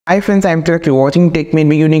Hi friends, I'm Tilak. You're watching Tech Made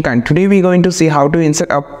Me Unique, and today we're going to see how to insert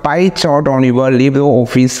a pie chart on your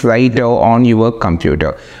LibreOffice writer on your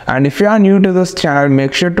computer. And if you are new to this channel,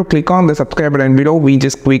 make sure to click on the subscribe button below. We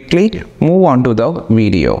just quickly move on to the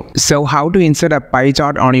video. So how to insert a pie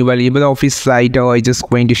chart on your LibreOffice writer, I just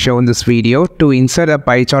going to show in this video. To insert a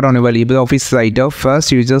pie chart on your LibreOffice writer,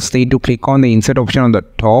 first you just need to click on the insert option on the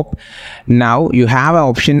top. Now you have an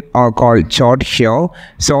option called chart here.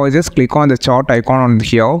 So I just click on the chart icon on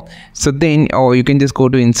here. So then you can just go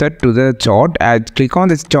to insert to the chart and click on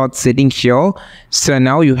this chart setting here. So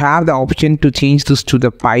now you have the option to change this to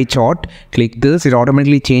the pie chart. Click this, it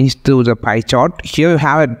automatically changed to the pie chart. Here you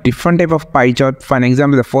have a different type of pie chart. For an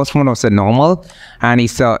example, the first one was a normal, and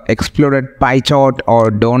it's a exploded pie chart or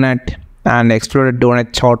donut, and exploded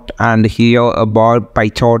donut chart, and here a bar pie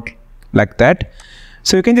chart, like that.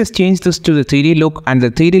 So you can just change this to the 3D look, and the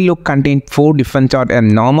 3D look contains 4 different charts: a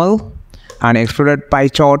normal, an exploded pie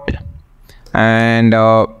chart, and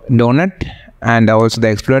donut, and also the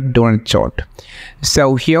exploded donut chart.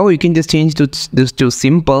 So here you can just change this to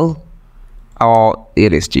simple or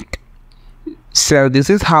realistic. So this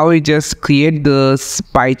is how you just create this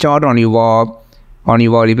pie chart on your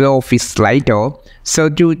LibreOffice writer. So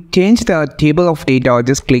to change the table of data,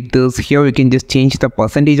 just click this. Here you can just change the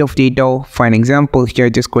percentage of data. For an example, here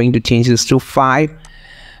just going to change this to 5,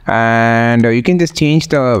 and you can just change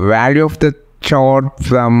the value of the chart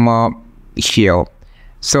from here.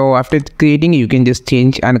 So after creating, you can just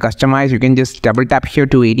change and customize. You can just double tap here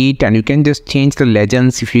to edit, and you can just change the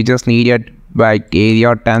legends if you just need it, like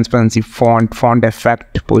area, transparency, font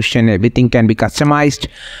effect, position, everything can be customized.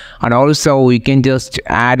 And also you can just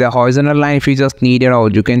add a horizontal line if you just need it,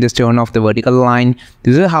 or you can just turn off the vertical line.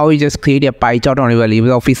 This is how you just create a pie chart on your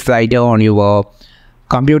LibreOffice writer on your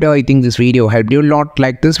computer. I think this video helped you a lot.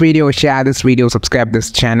 Like this video, share this video, subscribe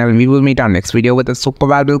this channel. We will meet our next video with a super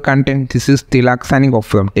valuable content. This is Tilak signing off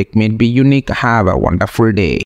from Tech Made Me Unique. Have a wonderful day.